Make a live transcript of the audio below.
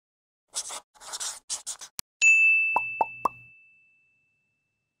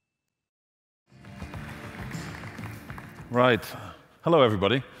Right. Hello,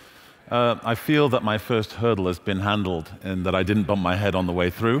 everybody. I feel that my first hurdle has been handled and that I didn't bump my head on the way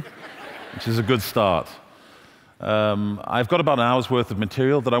through, which is a good start. I've got about an hour's worth of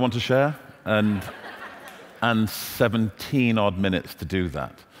material that I want to share, and 17-odd minutes to do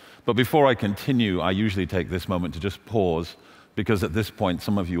that. But before I continue, I usually take this moment to just pause, because at this point,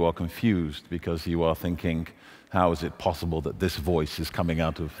 some of you are confused because you are thinking, how is it possible that this voice is coming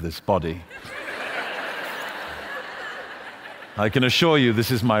out of this body? I can assure you this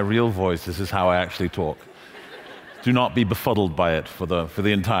is my real voice. This is how I actually talk. Do not be befuddled by it for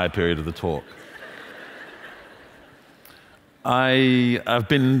the entire period of the talk. I have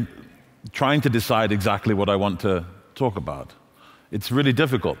been trying to decide exactly what I want to talk about. It's really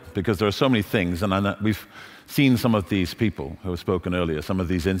difficult because there are so many things, and we've seen some of these people who have spoken earlier, some of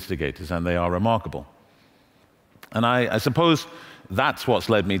these instigators, and they are remarkable. And I suppose that's what's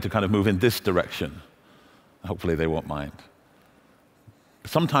led me to kind of move in this direction. Hopefully they won't mind.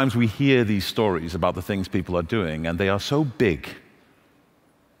 Sometimes we hear these stories about the things people are doing, and they are so big.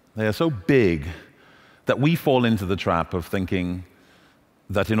 They are so big that we fall into the trap of thinking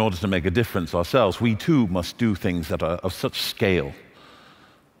that in order to make a difference ourselves, we too must do things that are of such scale,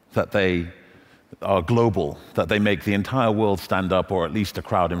 that they are global, that they make the entire world stand up, or at least a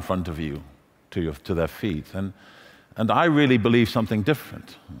crowd in front of you to their feet. And I really believe something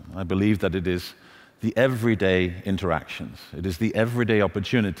different. I believe that it is the everyday interactions. It is the everyday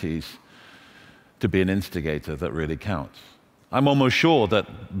opportunities to be an instigator that really counts. I'm almost sure that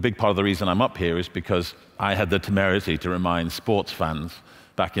a big part of the reason I'm up here is because I had the temerity to remind sports fans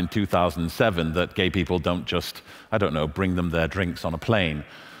back in 2007 that gay people don't just, I don't know, bring them their drinks on a plane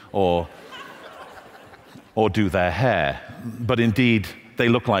or do their hair, but indeed they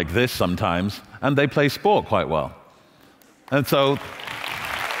look like this sometimes, and they play sport quite well. And so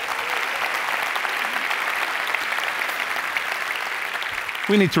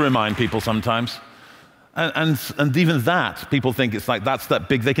we need to remind people sometimes. And even that, people think it's like, that's that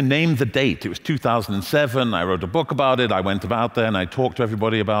big, they can name the date. It was 2007, I wrote a book about it, I went about there and I talked to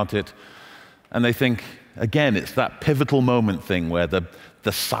everybody about it. And they think, again, it's that pivotal moment thing where the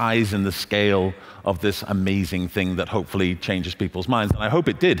size and the scale of this amazing thing that hopefully changes people's minds. And I hope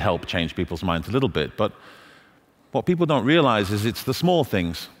it did help change people's minds a little bit. But what people don't realize is it's the small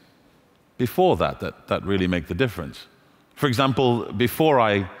things before that really make the difference. For example, before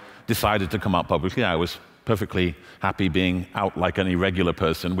I decided to come out publicly, I was perfectly happy being out like an irregular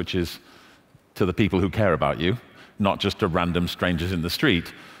person, which is to the people who care about you, not just to random strangers in the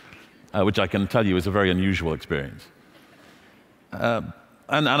street, which I can tell you is a very unusual experience. And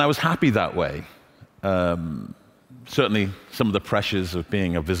I was happy that way. Certainly, some of the pressures of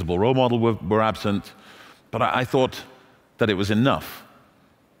being a visible role model were absent, but I thought that it was enough.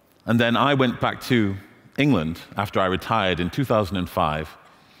 And then I went back to England after I retired in 2005.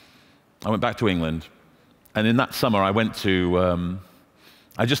 I went back to England, and in that summer I went to,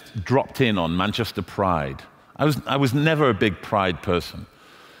 I just dropped in on Manchester Pride. I was never a big Pride person,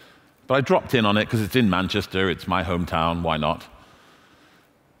 but I dropped in on it because it's in Manchester, it's my hometown, why not?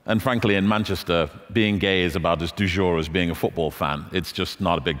 And frankly, in Manchester, being gay is about as du jour as being a football fan. It's just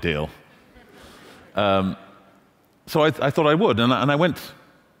not a big deal. So I thought I would, and I went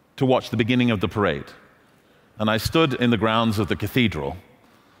to watch the beginning of the parade. And I stood in the grounds of the cathedral,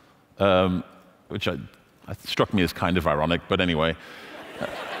 which struck me as kind of ironic, but anyway.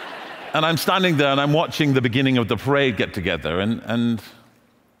 And I'm standing there and I'm watching the beginning of the parade get together, and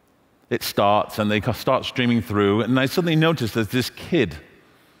it starts and they start streaming through, and I suddenly notice there's this kid,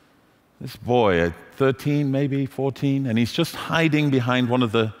 this boy, 13, maybe 14, and he's just hiding behind one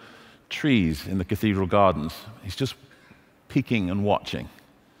of the trees in the cathedral gardens. He's just peeking and watching.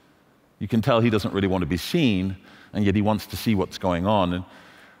 You can tell he doesn't really want to be seen, and yet he wants to see what's going on. And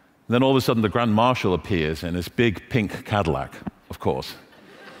then all of a sudden, the Grand Marshal appears in this big pink Cadillac, of course.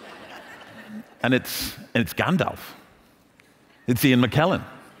 And it's Gandalf. It's Ian McKellen.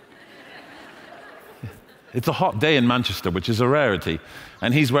 It's a hot day in Manchester, which is a rarity,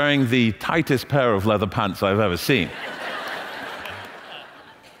 and he's wearing the tightest pair of leather pants I've ever seen.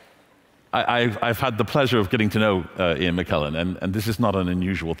 I've had the pleasure of getting to know Ian McKellen, and this is not an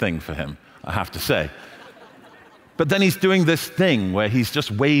unusual thing for him, I have to say. But then he's doing this thing where he's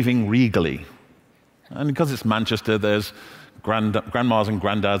just waving regally. And because it's Manchester, there's grandmas and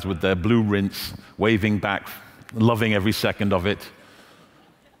granddads with their blue rinse waving back, loving every second of it.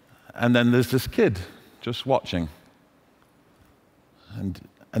 And then there's this kid just watching. And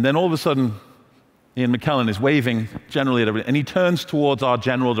then all of a sudden, Ian McKellen is waving generally at everybody, and he turns towards our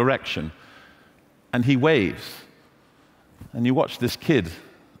general direction, and he waves. And you watch this kid,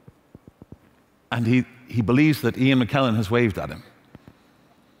 and he believes that Ian McKellen has waved at him.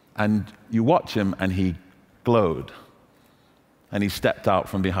 And you watch him, and he glowed. And he stepped out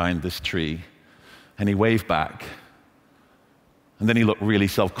from behind this tree, and he waved back. And then he looked really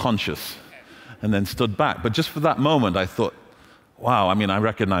self-conscious, and then stood back. But just for that moment, I thought, wow, I mean, I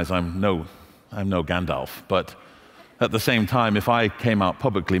recognize I'm no Gandalf, but at the same time, if I came out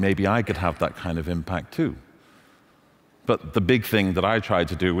publicly, maybe I could have that kind of impact too. But the big thing that I tried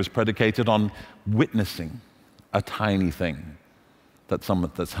to do was predicated on witnessing a tiny thing that's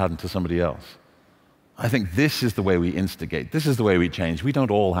happened to somebody else. I think this is the way we instigate. This is the way we change. We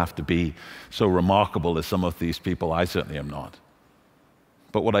don't all have to be so remarkable as some of these people. I certainly am not.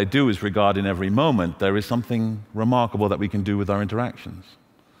 But what I do is regard in every moment there is something remarkable that we can do with our interactions.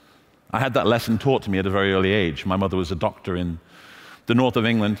 I had that lesson taught to me at a very early age. My mother was a doctor in the north of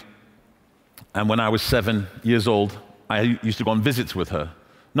England, and when I was 7 years old, I used to go on visits with her.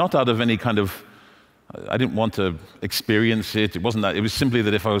 Not out of any kind of, I didn't want to experience it. It wasn't that. It was simply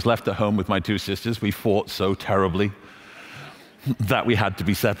that if I was left at home with my two sisters, we fought so terribly that we had to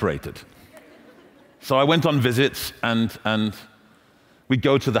be separated. So I went on visits, and we'd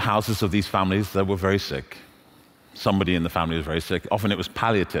go to the houses of these families that were very sick. Somebody in the family was very sick. Often it was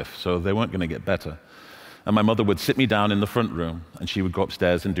palliative, so they weren't going to get better. And my mother would sit me down in the front room, and she would go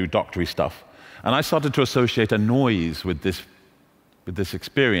upstairs and do doctory stuff. And I started to associate a noise with this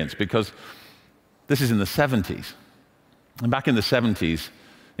experience, because this is in the 70s. And back in the 70s,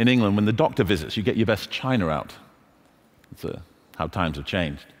 in England, when the doctor visits, you get your best china out. It's how times have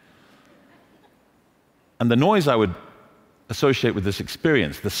changed. And the noise I would associate with this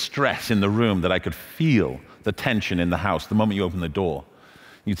experience, the stress in the room that I could feel, the tension in the house, the moment you open the door.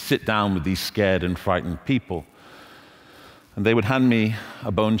 You'd sit down with these scared and frightened people, and they would hand me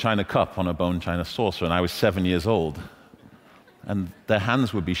a bone china cup on a bone china saucer, and I was 7 years old. And their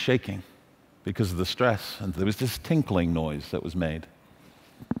hands would be shaking because of the stress, and there was this tinkling noise that was made.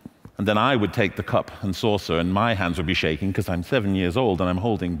 And then I would take the cup and saucer, and my hands would be shaking because I'm 7 years old and I'm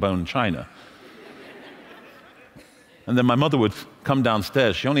holding bone china. And then my mother would come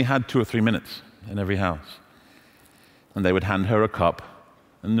downstairs. She only had 2 or 3 minutes in every house. And they would hand her a cup,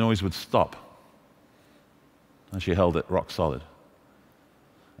 and the noise would stop. And she held it rock solid.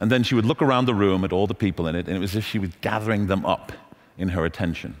 And then she would look around the room at all the people in it, and it was as if she was gathering them up in her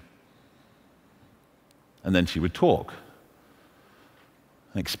attention. And then she would talk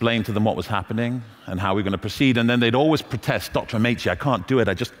and explain to them what was happening and how we're going to proceed. And then they'd always protest, Dr. Amechi, I can't do it.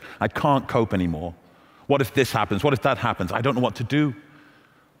 I can't cope anymore. What if this happens? What if that happens? I don't know what to do.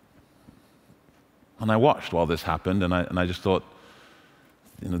 And I watched while this happened, and I just thought,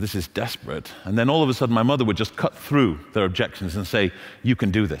 this is desperate. And then all of a sudden, my mother would just cut through their objections and say, you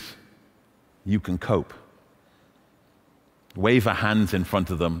can do this. You can cope. Wave her hands in front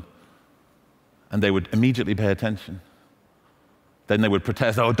of them, and they would immediately pay attention. Then they would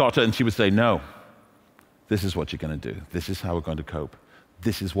protest, oh, doctor, and she would say, no, this is what you're going to do. This is how we're going to cope.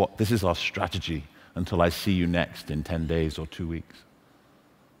 This is our strategy until I see you next in 10 days or 2 weeks.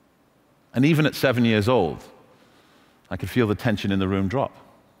 And even at 7 years old, I could feel the tension in the room drop.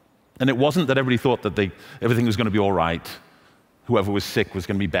 And it wasn't that everybody thought that everything was going to be all right. Whoever was sick was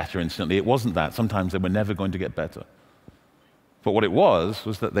going to be better instantly. It wasn't that. Sometimes they were never going to get better. But what it was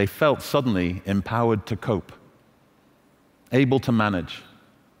that they felt suddenly empowered to cope, able to manage.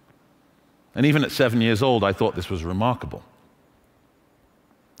 And even at 7 years old, I thought this was remarkable.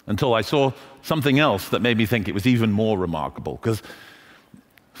 Until I saw something else that made me think it was even more remarkable. Because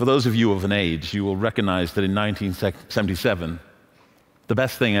for those of you of an age, you will recognize that in 1977, the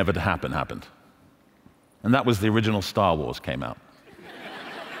best thing ever to happen happened. And that was the original Star Wars came out.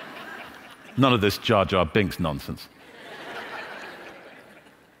 None of this Jar Jar Binks nonsense.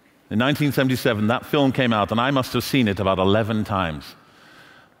 In 1977, that film came out, and I must have seen it about 11 times.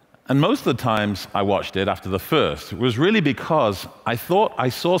 And most of the times I watched it after the first was really because I thought I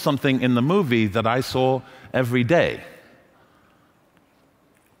saw something in the movie that I saw every day.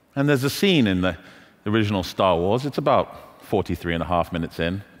 And there's a scene in the original Star Wars, it's about 43 and a half minutes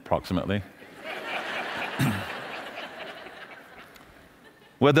in, approximately,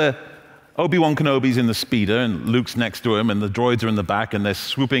 where the Obi-Wan Kenobi's in the speeder, and Luke's next to him, and the droids are in the back, and they're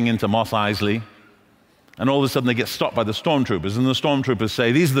swooping into Mos Eisley. And all of a sudden they get stopped by the stormtroopers, and the stormtroopers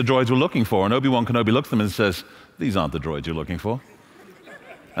say, these are the droids we're looking for. And Obi-Wan Kenobi looks at them and says, these aren't the droids you're looking for.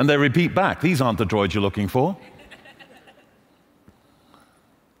 And they repeat back, these aren't the droids you're looking for.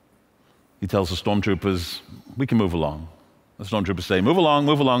 He tells the stormtroopers, we can move along. The stormtroopers say, move along,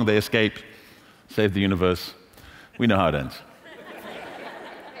 move along. They escape, save the universe. We know how it ends.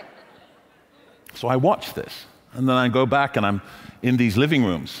 So I watch this, and then I go back and I'm in these living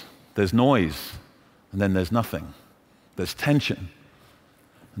rooms. There's noise, and then there's nothing. There's tension,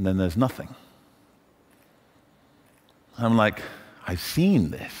 and then there's nothing. I'm like, I've seen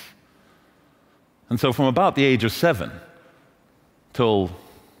this. And so from about the age of 7 till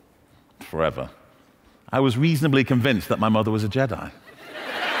forever, I was reasonably convinced that my mother was a Jedi.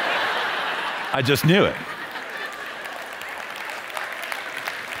 I just knew it.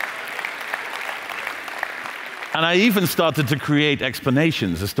 And I even started to create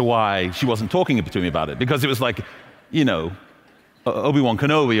explanations as to why she wasn't talking to me about it. Because it was like, you know, Obi-Wan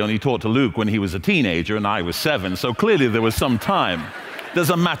Kenobi only talked to Luke when he was a teenager and I was 7, so clearly there was some time. There's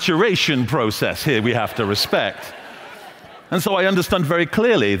a maturation process here we have to respect. And so I understood very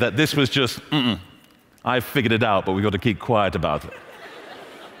clearly that this was just, I've figured it out, but we've got to keep quiet about it.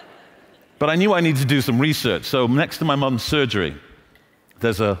 But I knew I needed to do some research, so next to my mom's surgery,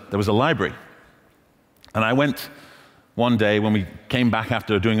 there was a library. And I went one day when we came back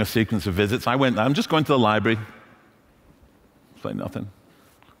after doing a sequence of visits, I'm just going to the library, say nothing.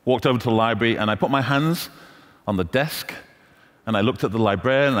 Walked over to the library and I put my hands on the desk and I looked at the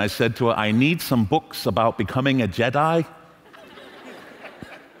librarian and I said to her, I need some books about becoming a Jedi.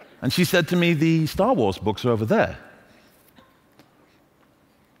 And she said to me, the Star Wars books are over there.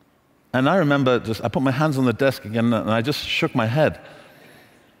 And I remember I put my hands on the desk again and I just shook my head.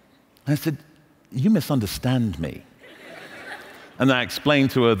 And I said, you misunderstand me. And I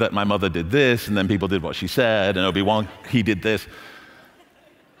explained to her that my mother did this, and then people did what she said, and Obi-Wan, he did this.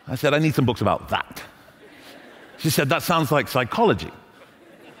 I said, I need some books about that. She said, that sounds like psychology.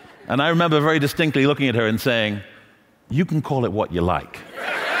 And I remember very distinctly looking at her and saying, you can call it what you like.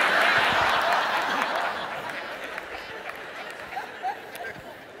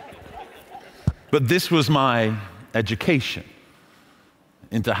 But this was my education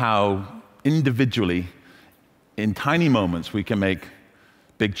into how individually, in tiny moments, we can make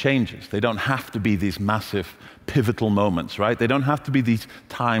big changes. They don't have to be these massive, pivotal moments, right? They don't have to be these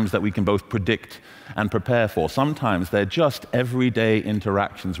times that we can both predict and prepare for. Sometimes they're just everyday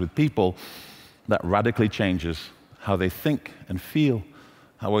interactions with people that radically changes how they think and feel,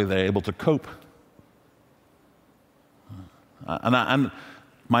 how they're able to cope. And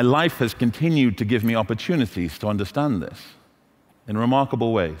my life has continued to give me opportunities to understand this in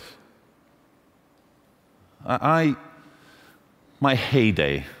remarkable ways. My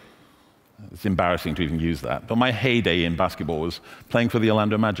heyday, it's embarrassing to even use that, but my heyday in basketball was playing for the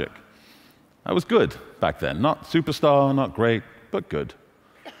Orlando Magic. I was good back then. Not superstar, not great, but good.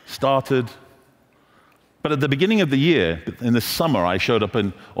 Started. But at the beginning of the year, in the summer, I showed up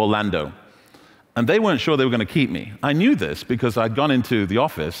in Orlando. And they weren't sure they were going to keep me. I knew this because I'd gone into the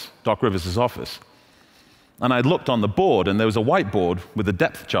office, Doc Rivers' office, and I'd looked on the board, and there was a whiteboard with a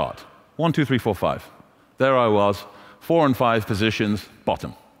depth chart. 1, 2, 3, 4, 5. There I was, 4 and 5 positions,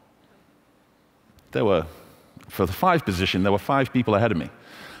 bottom. For the 5 position, there were 5 people ahead of me.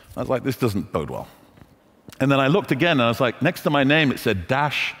 I was like, this doesn't bode well. And then I looked again, and I was like, next to my name, it said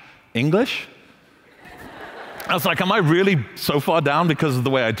dash English. I was like, am I really so far down because of the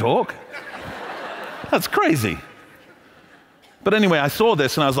way I talk? That's crazy. But anyway, I saw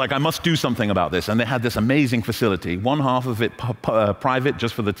this, and I was like, I must do something about this. And they had this amazing facility, one half of it private,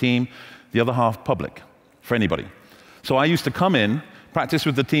 just for the team, the other half public, for anybody. So I used to come in, practice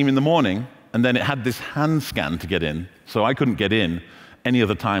with the team in the morning, and then it had this hand scan to get in, so I couldn't get in any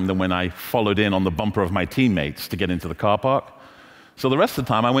other time than when I followed in on the bumper of my teammates to get into the car park. So the rest of the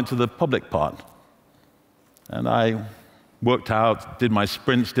time, I went to the public part. And I worked out, did my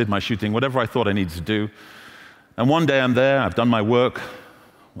sprints, did my shooting, whatever I thought I needed to do. And one day I'm there, I've done my work,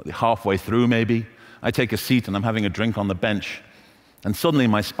 halfway through maybe. I take a seat and I'm having a drink on the bench. And suddenly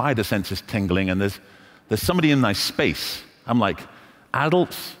my spider sense is tingling and there's somebody in my space. I'm like,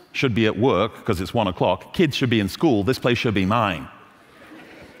 adults should be at work because it's 1 o'clock. Kids should be in school. This place should be mine.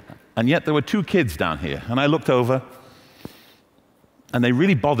 And yet there were 2 kids down here. And I looked over and they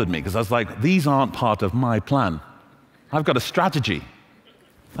really bothered me because I was like, these aren't part of my plan. I've got a strategy.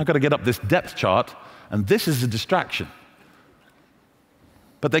 I've got to get up this depth chart, and this is a distraction.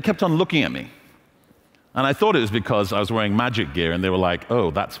 But they kept on looking at me. And I thought it was because I was wearing magic gear, and they were like,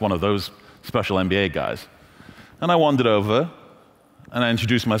 oh, that's one of those special NBA guys. And I wandered over, and I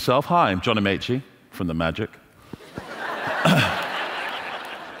introduced myself. Hi, I'm John Amechi from the Magic. Of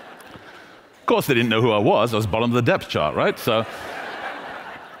course, they didn't know who I was. I was bottom of the depth chart, right? So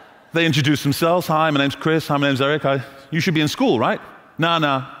they introduced themselves. Hi, my name's Chris. Hi, my name's Eric. You should be in school, right?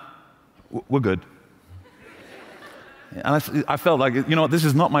 No, we're good. And I felt like, you know what, this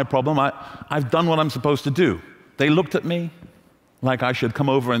is not my problem. I've done what I'm supposed to do. They looked at me like I should come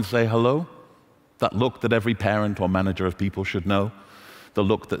over and say hello. That look that every parent or manager of people should know. The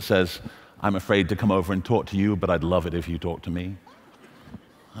look that says, I'm afraid to come over and talk to you, but I'd love it if you talk to me.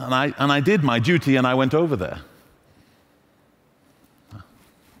 And I did my duty, and I went over there.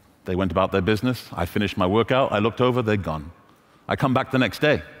 They went about their business. I finished my workout. I looked over. They'd gone. I come back the next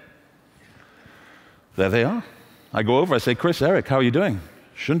day. There they are. I go over. I say, Chris, Eric, how are you doing?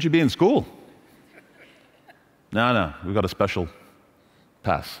 Shouldn't you be in school? No, we've got a special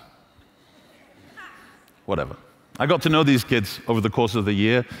pass. Whatever. I got to know these kids over the course of the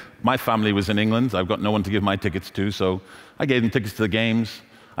year. My family was in England. I've got no one to give my tickets to, so I gave them tickets to the games.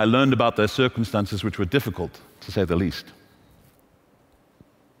 I learned about their circumstances, which were difficult, to say the least.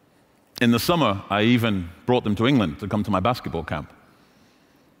 In the summer, I even brought them to England to come to my basketball camp.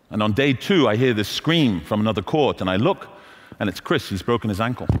 And on day 2, I hear this scream from another court, and I look, and it's Chris. He's broken his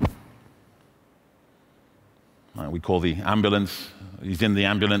ankle. We call the ambulance. He's in the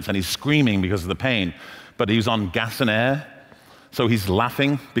ambulance, and he's screaming because of the pain. But he was on gas and air, so he's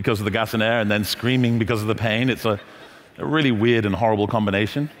laughing because of the gas and air and then screaming because of the pain. It's a really weird and horrible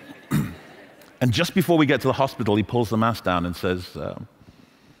combination. And just before we get to the hospital, he pulls the mask down and says,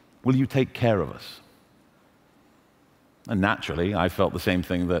 will you take care of us? And naturally, I felt the same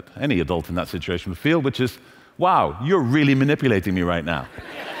thing that any adult in that situation would feel, which is, wow, you're really manipulating me right now.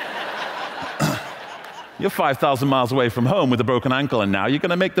 You're 5,000 miles away from home with a broken ankle, and now you're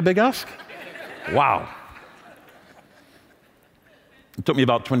going to make the big ask? Wow. It took me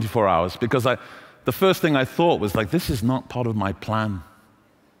about 24 hours because the first thing I thought was like, this is not part of my plan.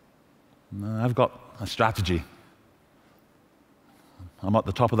 I've got a strategy. I'm at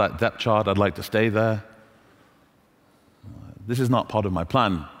the top of that depth chart. I'd like to stay there. This is not part of my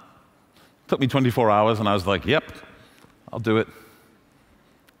plan. It took me 24 hours, and I was like, yep, I'll do it.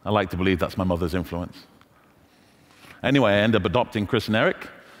 I like to believe that's my mother's influence. Anyway, I ended up adopting Chris and Eric,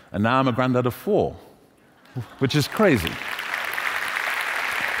 and now I'm a granddad of 4, which is crazy.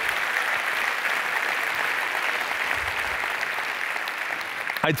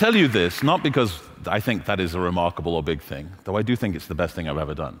 I tell you this, not because I think that is a remarkable or big thing, though I do think it's the best thing I've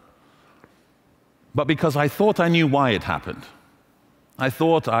ever done, but because I thought I knew why it happened. I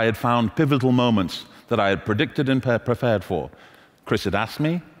thought I had found pivotal moments that I had predicted and prepared for. Chris had asked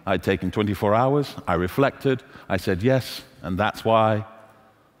me, I'd taken 24 hours, I reflected, I said yes, and that's why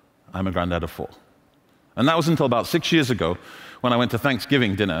I'm a granddad of 4. And that was until about 6 years ago when I went to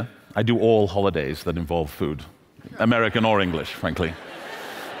Thanksgiving dinner. I do all holidays that involve food, American or English, frankly.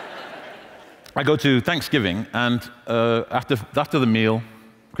 I go to Thanksgiving, and after the meal,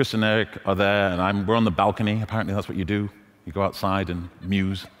 Chris and Eric are there, and we're on the balcony. Apparently that's what you do. You go outside and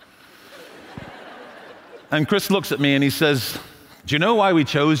muse. And Chris looks at me and he says, do you know why we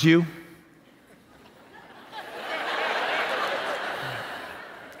chose you?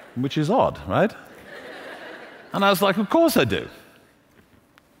 Which is odd, right? And I was like, of course I do.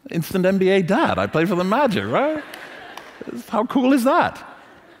 Instant NBA dad. I play for the Magic, right? How cool is that?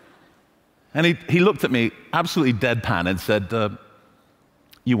 And he looked at me absolutely deadpan and said,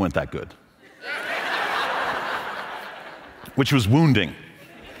 you weren't that good. Which was wounding,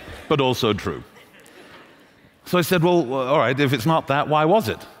 but also true. So I said, well, all right, if it's not that, why was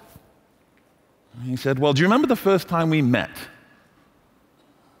it? And he said, well, do you remember the first time we met?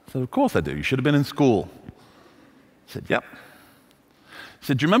 I said, of course I do. You should have been in school. I said, yep. He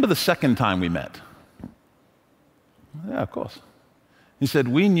said, do you remember the second time we met? Yeah, of course. He said,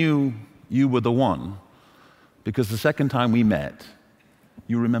 we knew you were the one because the second time we met,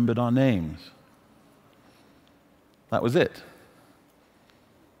 you remembered our names. That was it.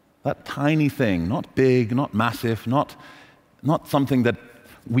 That tiny thing, not big, not massive, not something that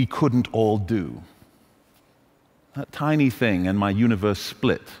we couldn't all do. That tiny thing, and my universe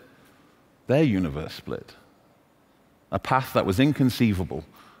split. Their universe split. A path that was inconceivable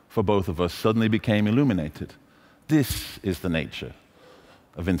for both of us suddenly became illuminated. This is the nature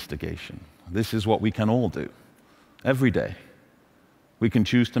of instigation. This is what we can all do every day. We can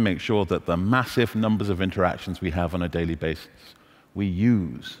choose to make sure that the massive numbers of interactions we have on a daily basis, we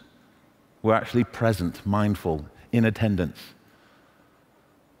use. We're actually present, mindful, in attendance.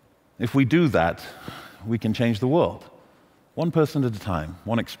 If we do that, we can change the world. One person at a time,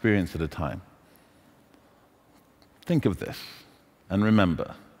 one experience at a time. Think of this and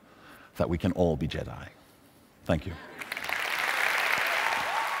remember that we can all be Jedi. Thank you.